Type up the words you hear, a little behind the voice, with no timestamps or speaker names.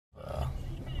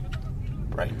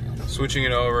right now. Switching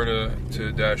it over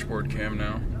to dashboard cam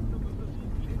now.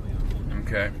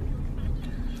 Okay.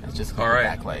 It's just all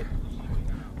right. Backlight.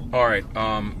 All right.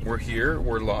 We're here.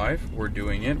 We're live. We're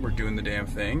doing it. We're doing the damn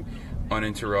thing,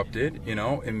 uninterrupted. You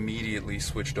know, immediately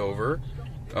switched over.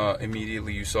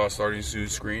 Immediately you saw starting to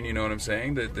screen. You know what I'm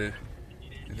saying? The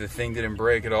thing didn't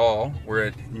break at all. We're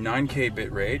at 9K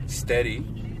bitrate, steady.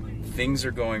 Things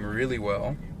are going really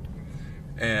well,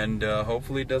 and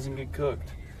hopefully it doesn't get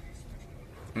cooked.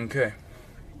 Okay.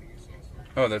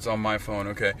 Oh, that's on my phone.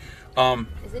 Okay.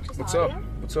 Is it just what's audio? up?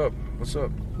 What's up? What's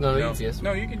up? No, you can see us.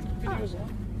 No, you can video as well.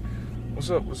 What's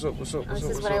up? What's up? What's up? This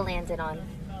is what I landed on.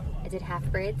 I did half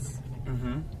braids.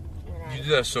 Mm-hmm. You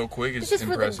did that so quick. It's just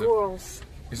impressive. for the girls.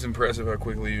 It's impressive how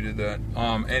quickly you did that.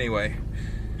 Anyway,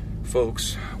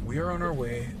 folks, we are on our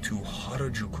way to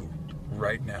Harajuku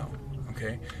right now.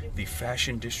 Okay, the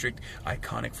fashion district,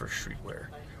 iconic for streetwear.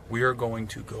 We are going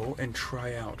to go and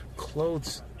try out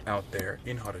clothes out there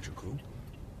in Harajuku.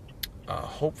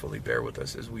 Hopefully bear with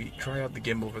us as we try out the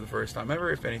gimbal for the first time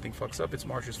ever. If anything fucks up, it's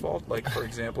Marsh's fault. Like, for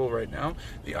example, right now,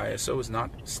 the ISO is not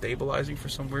stabilizing for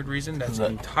some weird reason. That's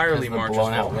entirely Marsh's fault.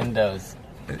 Blown out windows.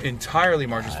 Entirely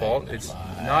Marsh's fault. It's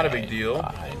not a big deal.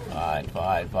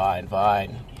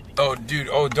 Fine. Oh, dude.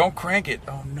 Oh, don't crank it.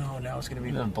 Oh, no. Now it's going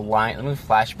to be... Blind. Let me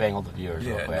flashbang all the viewers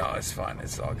real quick. No, it's fine.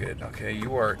 It's all good. Okay,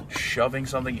 you are shoving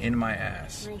something in my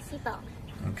ass. My seatbelt.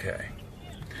 Okay.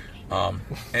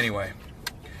 Anyway,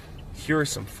 here are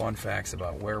some fun facts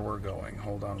about where we're going.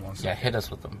 Hold on one second. Yeah, hit us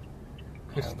with them.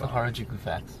 Hit us with the Harajuku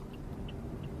facts.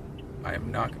 I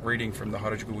am not reading from the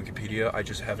Harajuku Wikipedia. I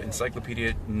just have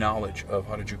encyclopedia knowledge of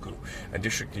Harajuku, a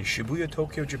district in Shibuya,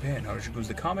 Tokyo, Japan. Harajuku is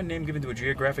the common name given to a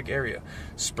geographic area,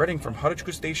 spreading from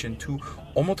Harajuku Station to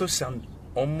Omotesando,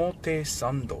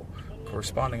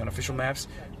 corresponding on official maps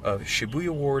of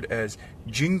Shibuya Ward as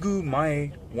Jingu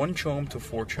Mae 1 chom to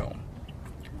 4 chom.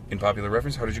 In popular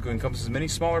reference, Harajuku encompasses many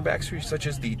smaller back streets such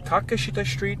as the Takeshita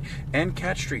Street and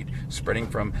Cat Street, spreading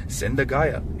from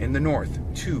Sendagaya in the north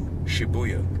to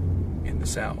Shibuya in the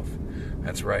south.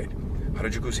 That's right.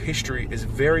 Harajuku's history is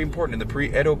very important. In the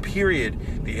pre-Edo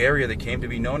period, the area that came to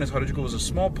be known as Harajuku was a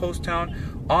small post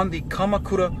town on the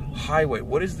Kamakura Highway.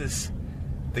 What is this?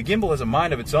 The gimbal has a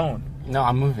mind of its own. No,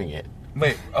 I'm moving it.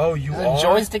 Wait, oh, you There's are? a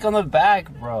joystick on the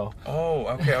back, bro. Oh,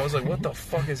 okay. I was like, what the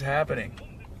fuck is happening?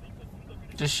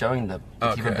 Just showing the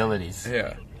capabilities.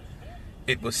 Yeah.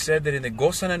 It was said that in the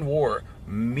Gosanen War,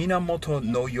 Minamoto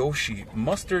no Yoshi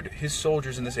mustered his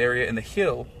soldiers in this area, and the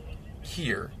hill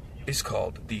here is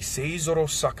called the Seizoro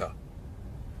Saka.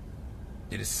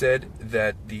 It is said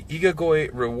that the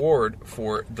Igagoi reward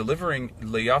for delivering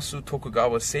Ieyasu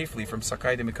Tokugawa safely from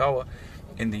Sakai de Mikawa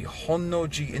in the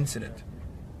Honnoji incident,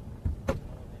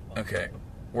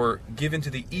 were given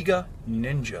to the Iga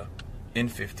ninja in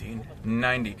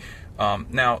 1590.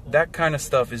 Now, that kind of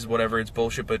stuff is whatever, it's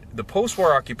bullshit, but the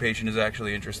post-war occupation is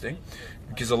actually interesting,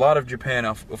 because a lot of Japan,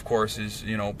 of course, is,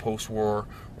 you know, post-war,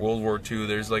 World War II.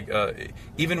 There's like,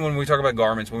 even when we talk about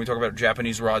garments, when we talk about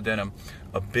Japanese raw denim,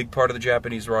 a big part of the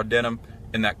Japanese raw denim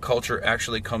and that culture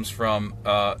actually comes from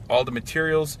all the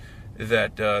materials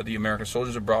that the American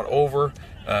soldiers have brought over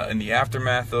in the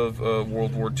aftermath of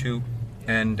World War II.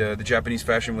 And the Japanese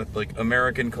fashion with like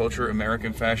American culture,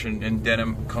 American fashion, and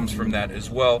denim comes from that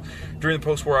as well. During the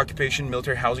post-war occupation,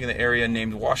 military housing in the area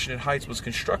named Washington Heights was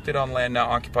constructed on land now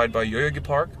occupied by Yoyogi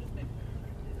Park.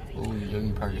 Ooh,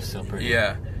 Yoyogi Park is so pretty.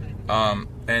 Yeah.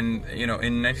 And, you know,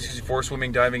 in 1964,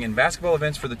 swimming, diving, and basketball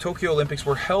events for the Tokyo Olympics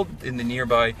were held in the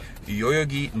nearby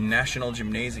Yoyogi National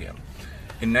Gymnasium.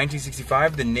 In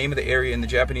 1965, the name of the area in the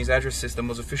Japanese address system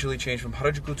was officially changed from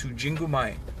Harajuku to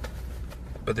Jingu-mae.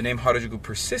 But the name Harajuku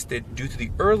persisted due to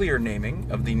the earlier naming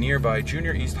of the nearby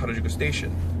Junior East Harajuku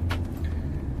Station.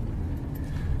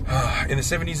 In the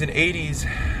 70s and 80s,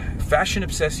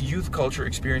 fashion-obsessed youth culture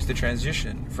experienced the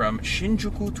transition from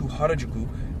Shinjuku to Harajuku,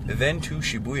 then to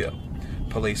Shibuya.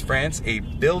 Palais France, a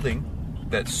building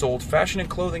that sold fashion and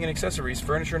clothing and accessories,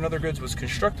 furniture and other goods, was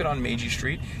constructed on Meiji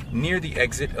Street near the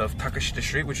exit of Takeshita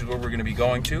Street, which is where we're going to be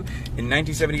going to. In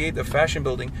 1978, the fashion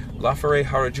building La Ferre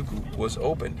Harajuku was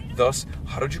opened. Thus,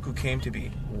 Harajuku came to be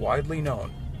widely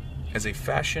known as a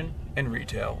fashion and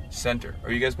retail center.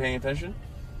 Are you guys paying attention?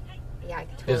 Yeah, I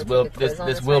can totally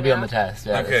this will be on the test.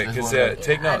 Yeah, okay, because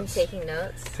take notes. I'm taking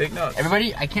notes. Take notes.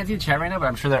 Everybody, I can't see the chat right now, but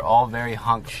I'm sure they're all very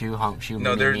honk shoe.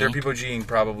 No, they're people G'ing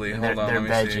probably. Hold on, they're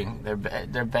let me see.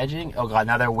 They're vegging. Oh god,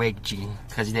 now they're wake G'ing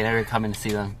because they never come in to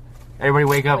see them. Everybody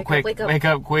wake up quick! Wake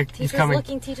up quick! He's coming.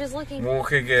 Teacher's looking.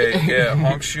 Okay, yeah,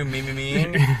 honk shoe,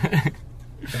 me.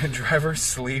 Driver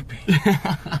sleeping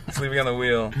on the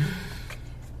wheel.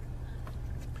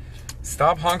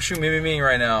 Stop honk shoe, me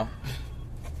right now.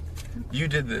 You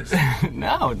did this.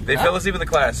 No. They fell asleep in the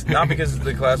class, not because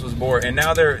the class was bored, and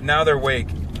now they're awake.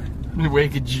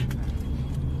 Wakeage.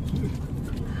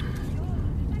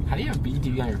 How do you have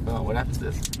BTV on your phone? What app is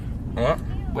this? What?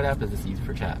 What app is this used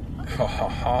for chat?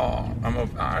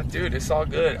 Dude, it's all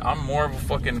good. I'm more of a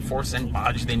fucking force and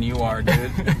bodge than you are,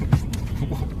 dude.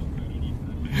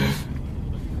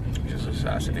 Just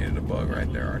assassinated a bug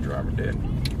right there. Our driver did.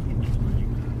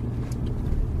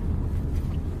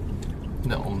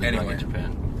 The only bug in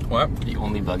Japan. What? The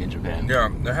only bug in Japan. Yeah,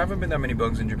 there haven't been that many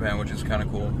bugs in Japan, which is kind of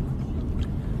cool.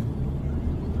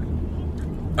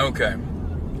 Okay.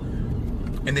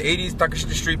 In the 80s,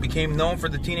 Takeshita Street became known for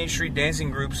the teenage street dancing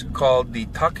groups called the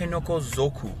Takenoko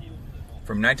Zoku.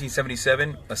 From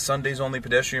 1977, a Sundays-only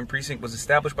pedestrian precinct was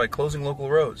established by closing local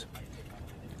roads.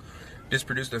 This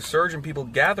produced a surge in people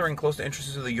gathering close to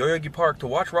entrances of the Yoyogi Park to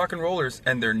watch rock and rollers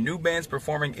and their new bands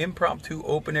performing impromptu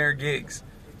open-air gigs.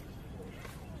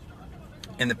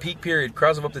 In the peak period,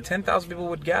 crowds of up to 10,000 people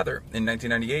would gather. In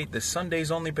 1998, the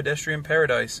Sundays-only pedestrian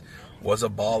paradise was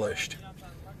abolished.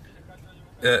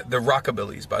 The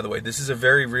rockabillys, by the way, this is a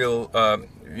very real,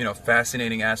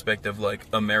 fascinating aspect of like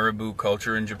Ameribu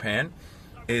culture in Japan,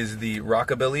 is the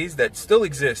rockabillys that still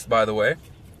exist, by the way.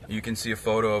 You can see a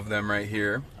photo of them right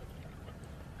here.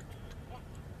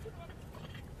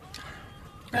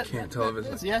 I can't tell if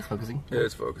it's... Yeah, it's focusing. Yeah,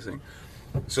 it's focusing.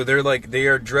 So they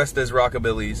are dressed as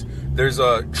rockabillys. There's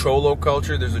a cholo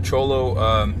culture. There's a cholo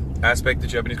aspect to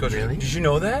Japanese culture. Really? Did you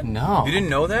know that? No. You didn't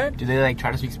know that? Do they like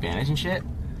try to speak Spanish and shit?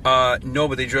 No,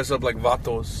 but they dress up like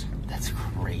vatos. That's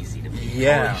crazy to me.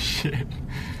 Yeah. Holy shit.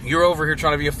 You're over here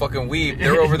trying to be a fucking weeb.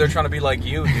 They're over there trying to be like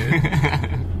you, dude.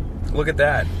 Look at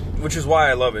that. Which is why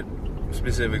I love it,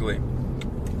 specifically.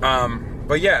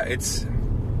 But yeah, it's...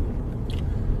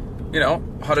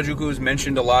 Harajuku is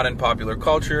mentioned a lot in popular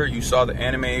culture. You saw the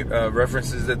anime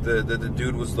references that the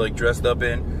dude was like dressed up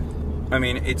in. I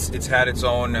mean, it's had its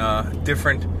own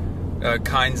different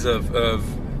kinds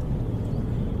of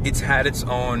it's had its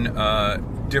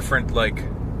own different like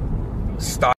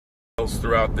styles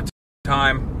throughout the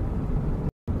time.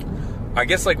 I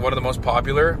guess like one of the most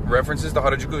popular references to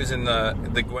Harajuku is in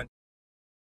the Gwen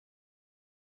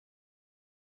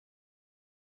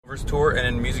tour and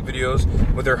in music videos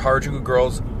with her Harajuku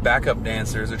girls backup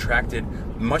dancers attracted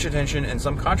much attention and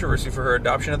some controversy for her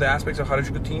adoption of the aspects of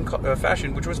Harajuku teen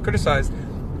fashion, which was criticized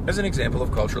as an example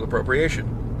of cultural appropriation.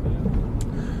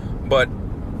 But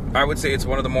I would say it's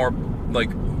one of the more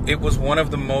it was one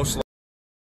of the most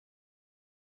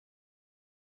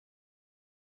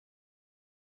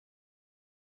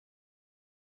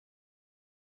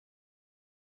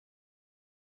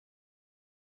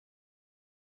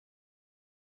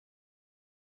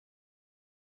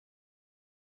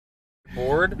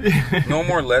bored. No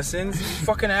more lessons. You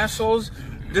fucking assholes.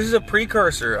 This is a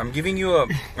precursor. I'm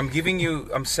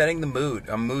setting the mood.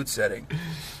 I'm mood setting.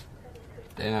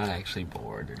 They're not actually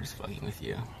bored. They're just fucking with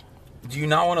you. Do you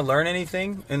not want to learn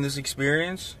anything in this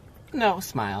experience? No,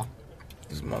 smile.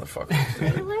 These motherfuckers.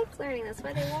 They like learning. That's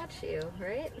why they watch you,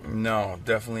 right? No,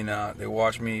 definitely not. They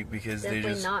watch me because definitely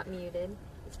they just... not muted.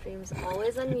 The stream's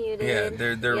always unmuted. Yeah,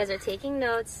 they're... You guys are taking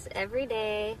notes every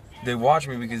day. They watch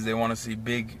me because they want to see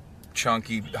big,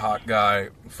 chunky, hot guy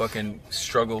fucking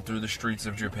struggle through the streets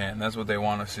of Japan. That's what they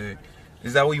want to see.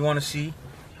 Is that what you want to see?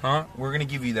 Huh? We're going to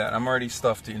give you that. I'm already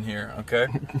stuffed in here, okay?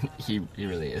 He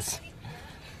really is.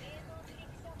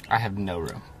 I have no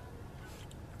room.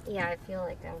 Yeah, I feel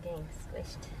like I'm getting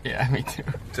squished. Yeah, me too.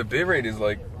 The bitrate is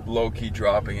like low-key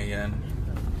dropping again.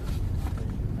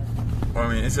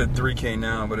 I mean, it's at 3K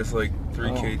now, but it's like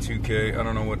 3K, 2K. I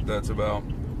don't know what that's about.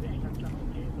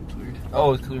 It's weird.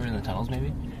 Oh, it's because we were in the tunnels,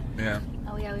 maybe? Yeah.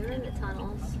 Oh yeah, we were in the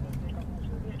tunnels.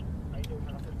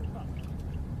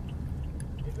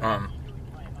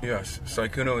 Yes,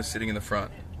 Saikuno is sitting in the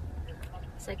front.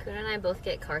 Saikuna and I both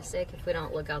get car sick if we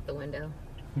don't look out the window.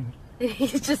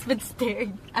 He's just been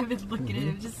staring. I've been looking at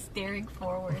him, just staring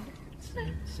forward.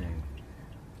 Same.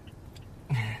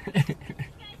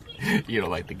 You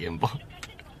don't like the gimbal.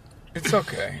 It's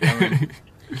okay. I mean,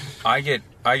 I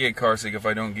get car sick if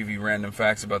I don't give you random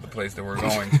facts about the place that we're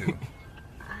going to.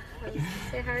 I was gonna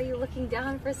say, how are you looking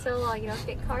down for so long? You don't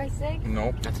get car sick?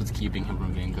 Nope. That's what's keeping him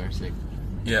from getting car sick.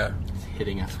 Yeah. He's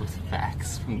hitting us with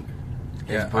facts from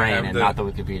his Yeah, brain and not the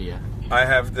Wikipedia. I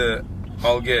have the...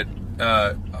 I'll get...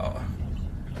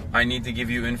 I need to give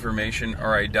you information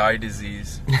or I die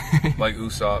disease. Like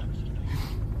Usopp.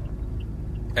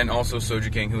 And also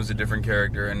Soja King, who is a different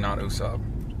character and not Usopp.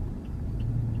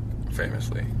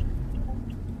 Famously.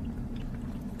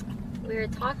 We were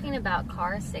talking about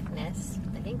car sickness,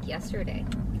 I think yesterday.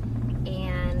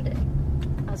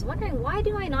 And I was wondering, why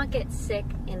do I not get sick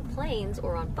in planes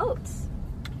or on boats?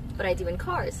 But I do in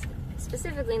cars,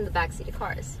 specifically in the backseat of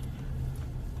cars.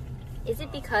 Is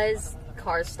it because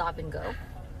cars stop and go?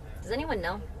 Does anyone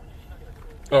know?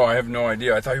 Oh, I have no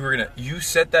idea. I thought you were gonna. You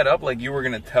set that up like you were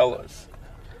gonna tell us.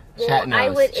 Well, Chat knows. I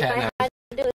would, Chat if I knows.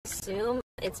 had to assume,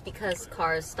 it's because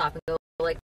cars stop and go.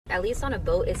 Like, at least on a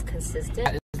boat, it's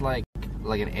consistent. It's like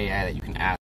an AI that you can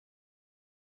ask.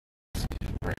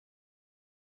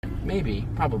 Maybe,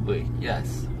 probably,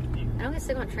 yes. I don't get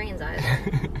sick on trains either.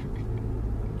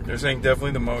 They're saying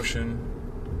definitely the motion.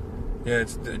 Yeah,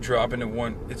 it's dropping to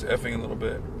one. It's effing a little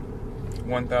bit.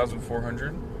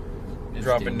 1,400.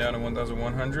 Dropping down to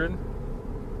 1,100.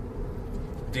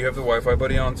 Do you have the Wi-Fi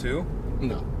buddy on too?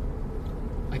 No.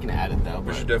 I can add it though. We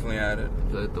But should definitely add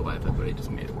it. the Wi-Fi buddy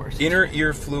just made it worse. Inner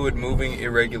ear fluid moving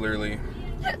irregularly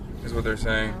is what they're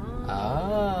saying.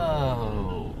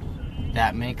 Oh,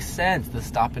 that makes sense. The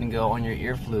stop and go on your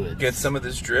ear fluids. Get some of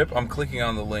this drip. I'm clicking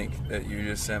on the link that you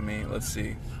just sent me. Let's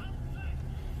see.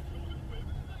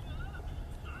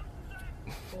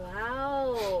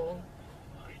 Wow.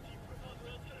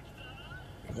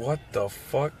 What the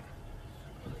fuck?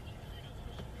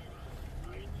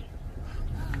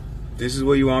 This is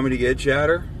what you want me to get,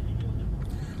 chatter?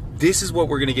 This is what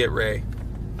we're gonna get, Ray.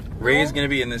 Ray is gonna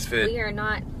be in this vid. We are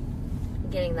not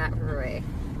getting that from Ray.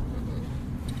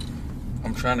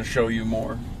 I'm trying to show you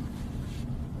more.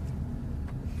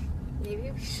 Maybe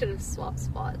we should have swapped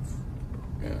spots.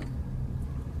 Yeah.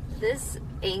 This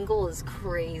angle is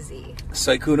crazy.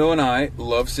 Saikuno and I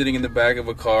love sitting in the back of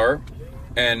a car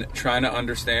and trying to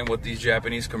understand what these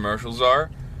Japanese commercials are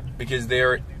because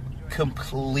they're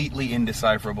completely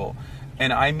indecipherable.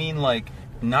 And I mean, like,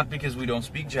 not because we don't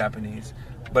speak Japanese,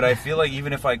 but I feel like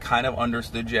even if I kind of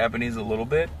understood Japanese a little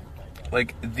bit,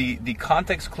 like, the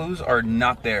context clues are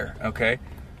not there, okay?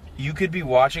 You could be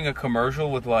watching a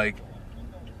commercial with, like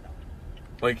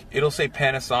it'll say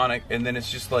Panasonic, and then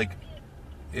it's just, like,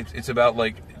 it's about,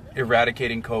 like,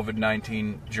 eradicating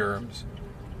COVID-19 germs.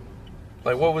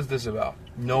 Like, what was this about?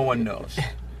 No one knows.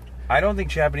 I don't think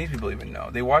Japanese people even know.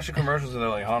 They watch the commercials and they're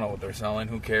like, I don't know what they're selling.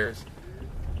 Who cares?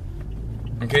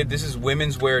 Okay, this is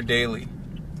Women's Wear Daily.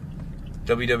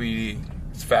 WWD.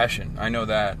 It's fashion. I know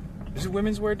that. Is it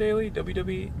Women's Wear Daily?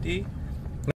 WWD?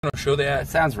 No, show the That ad.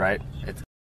 sounds right. It's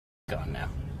gone now.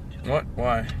 What?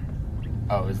 Why?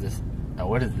 Oh, is this? Oh,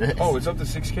 what is this? Oh, it's up to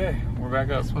 6K. We're back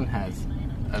up. This one has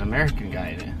an American guy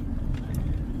in it.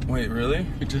 Wait, really?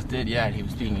 It just did, yeah, and he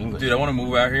was speaking English. Dude, I want to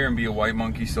move out here and be a white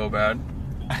monkey so bad.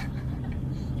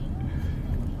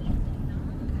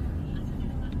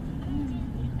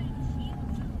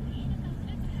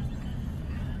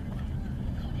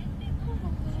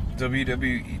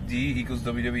 WWD equals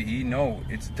WWE? No,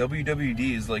 it's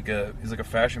WWD is like a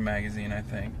fashion magazine, I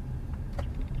think.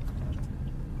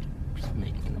 Just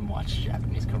making them watch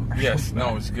Japanese commercials. Yes,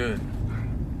 no, it's good.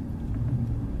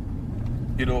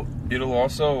 It'll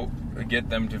also get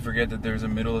them to forget that there's a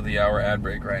middle of the hour ad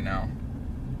break right now.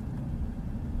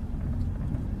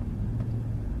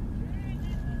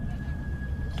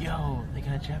 Yo, they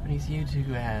got Japanese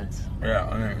YouTube ads. Yeah,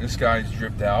 I mean, this guy's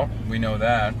dripped out. We know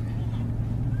that.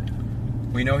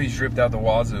 We know he's dripped out the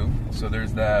wazoo, so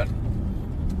there's that.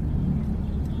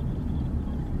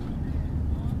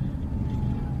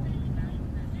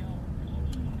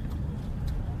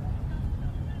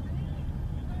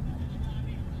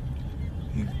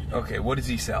 Okay, what is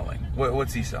he selling?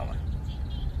 What's he selling?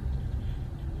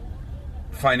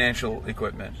 Financial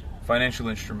equipment, financial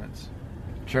instruments.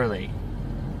 Surely.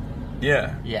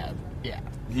 Yeah, Yeah.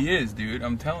 he is, dude.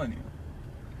 I'm telling you.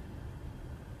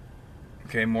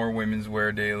 Okay, more Women's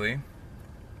Wear Daily.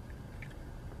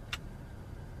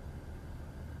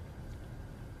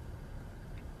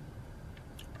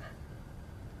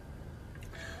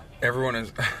 Everyone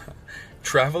is...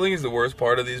 Traveling is the worst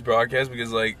part of these broadcasts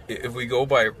because, like, if we go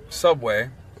by subway,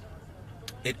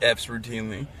 it Fs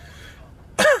routinely.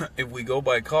 If we go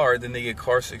by car, then they get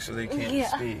car sick so they can't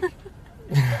speak.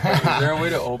 Is there a way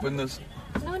to open this?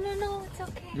 No, it's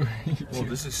okay. Well,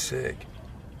 this is sick.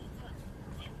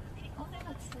 Oh,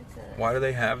 it's a... Why do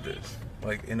they have this?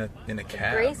 Like, in a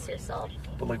cab? Brace yourself.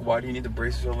 But, like, why do you need to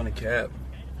brace yourself in a cab?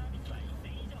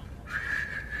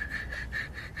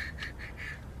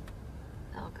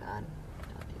 Oh, God.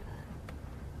 Don't do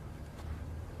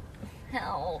that.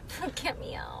 Help. Get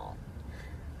me out.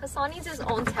 Hasan needs his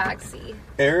own taxi.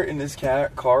 Air in this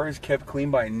car is kept clean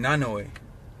by Nanoi,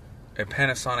 a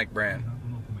Panasonic brand.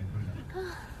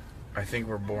 I think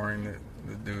we're boring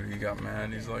the dude. He got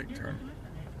mad. He's like, turn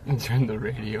Turn the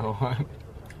radio on.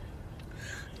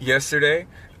 Yesterday,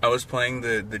 I was playing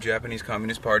the Japanese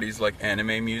Communist Party's like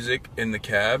anime music in the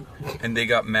cab, and they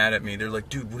got mad at me. They're like,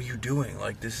 "Dude, what are you doing?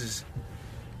 Like, this is."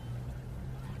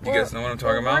 You guys know what I'm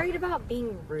talking about? Worried about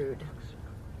being rude.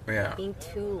 Yeah. Being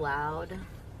too loud.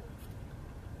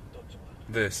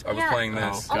 I was playing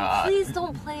this. Oh, God. Please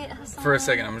don't play it, Hasan. For a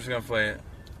second, I'm just gonna play it.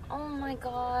 Oh my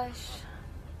gosh.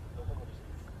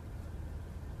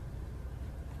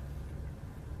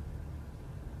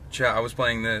 Chat, I was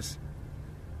playing this.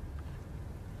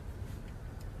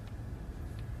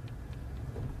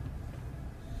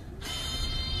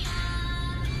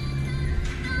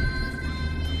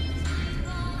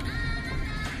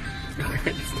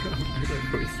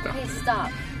 Please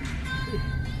stop.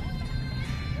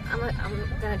 I'm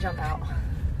gonna jump out.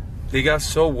 They got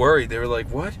so worried. They were like,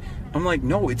 "What?" I'm like,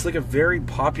 "No, it's like a very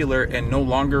popular and no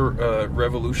longer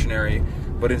revolutionary,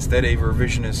 but instead a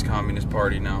revisionist communist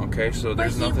party now." Okay, so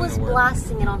there's nothing to worry. He was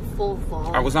blasting it on full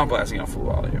volume. I was not blasting it on full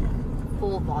volume.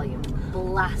 Full volume,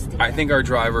 blasting. I think our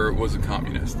driver was a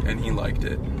communist, and he liked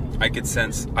it. I could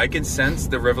sense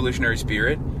the revolutionary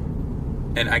spirit,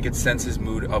 and I could sense his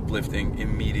mood uplifting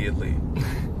immediately.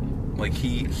 Like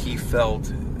he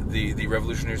felt the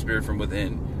revolutionary spirit from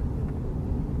within.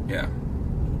 Yeah.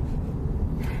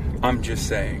 I'm just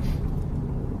saying.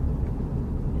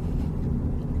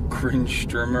 Cringe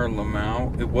streamer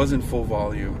Lamau. It wasn't full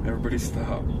volume. Everybody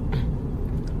stop.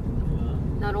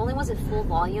 Not only was it full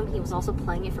volume, he was also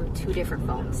playing it from 2 different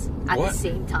phones at the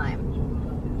same time.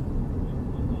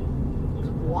 It was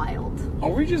wild.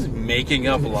 Are we just making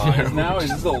up lies now?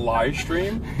 Is this a live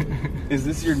stream? Is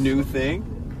this your new thing?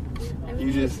 I mean,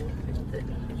 You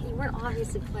weren't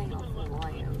obviously playing on full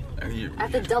volume. I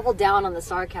have to double down on the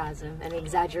sarcasm and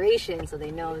exaggeration so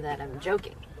they know that I'm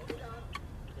joking.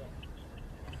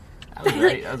 That was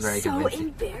very so convincing.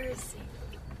 embarrassing.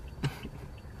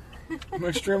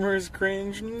 My streamer is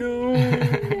cringe. No.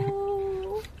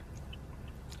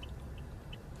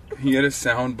 He had a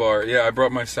sound bar. Yeah, I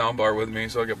brought my sound bar with me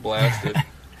so I get blasted.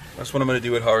 That's what I'm going to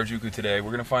do at Harajuku today. We're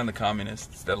going to find the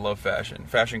communists that love fashion.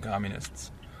 Fashion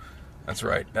communists. That's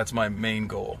right. That's my main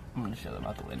goal. I'm going to show them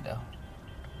out the window.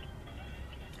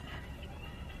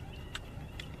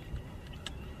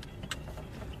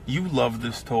 You love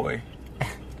this toy.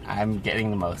 I'm getting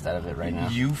the most out of it right now.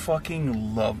 You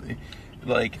fucking love it.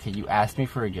 Like, okay, you asked me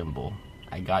for a gimbal.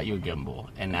 I got you a gimbal,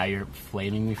 and now you're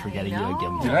flaming me for getting you a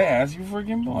gimbal. did I ask you for a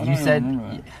gimbal? You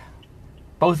said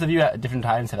both of you at different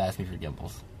times have asked me for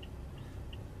gimbals.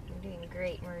 You're doing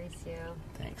great, Mauricio.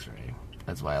 Thanks, Ray.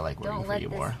 That's why I like working for you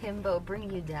more. Don't let this himbo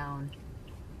bring you down.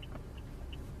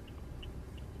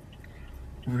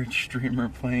 Rich streamer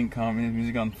playing communist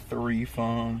music on 3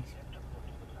 phones.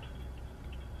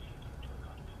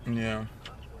 Yeah.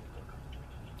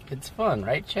 It's fun,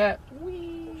 right, chat?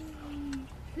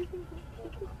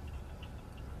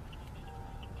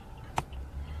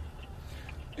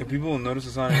 If people will notice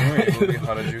us on anyway, it will be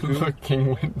Harajuku.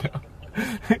 Looking window.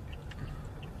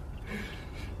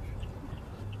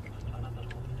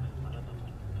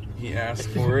 He asked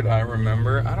for it, I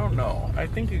remember. I don't know. I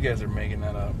think you guys are making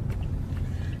that up.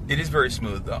 It is very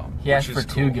smooth, though. He asked for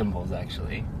 2 gimbals,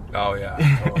 actually. Oh, yeah,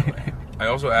 totally. I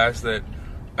also asked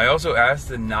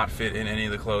to not fit in any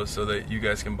of the clothes so that you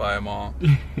guys can buy them all.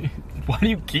 Why do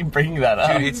you keep bringing that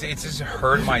up? Dude, it's just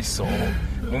hurt my soul.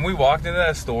 When we walked into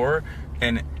that store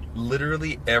and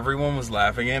literally everyone was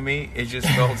laughing at me, it just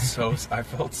felt I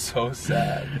felt so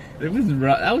sad. It was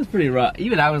rough. That was pretty rough.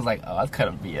 Even I was like, oh, that's kind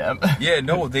of BM. Yeah,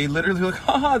 no, they literally were like,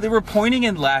 haha, they were pointing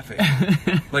and laughing.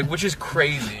 Like, which is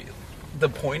crazy. The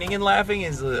pointing and laughing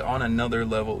is on another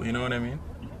level, you know what I mean?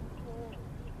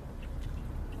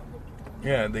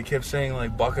 Yeah, they kept saying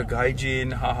like Baka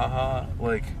Gaijin, ha ha ha.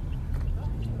 Like,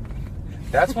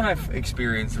 that's when I've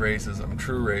experienced racism,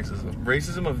 true racism.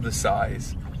 Racism of the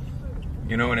size.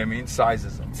 You know what I mean?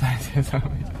 Sizeism.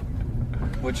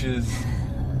 Which is,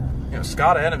 you know,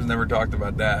 Scott Adams never talked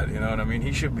about that, you know what I mean?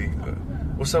 He should be.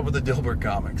 What's up with the Dilbert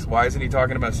comics? Why isn't he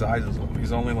talking about sizeism?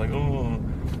 He's only like, oh,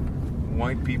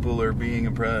 white people are being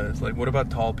oppressed. Like, what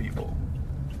about tall people?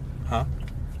 Huh?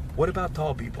 What about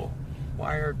tall people?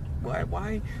 Why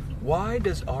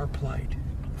does our plight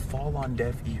fall on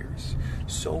deaf ears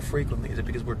so frequently? Is it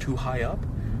because we're too high up?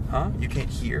 Huh? You can't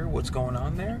hear what's going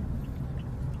on there?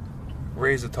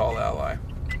 Ray's a tall ally.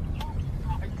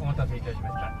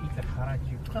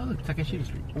 Oh, look, Takeshita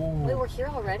Street. Wait, we're here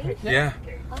already? Yeah.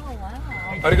 Oh, wow.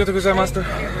 Arigatou gozaimashita.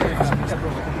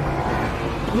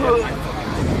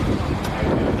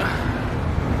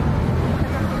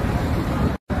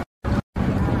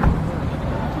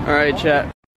 Alright, chat.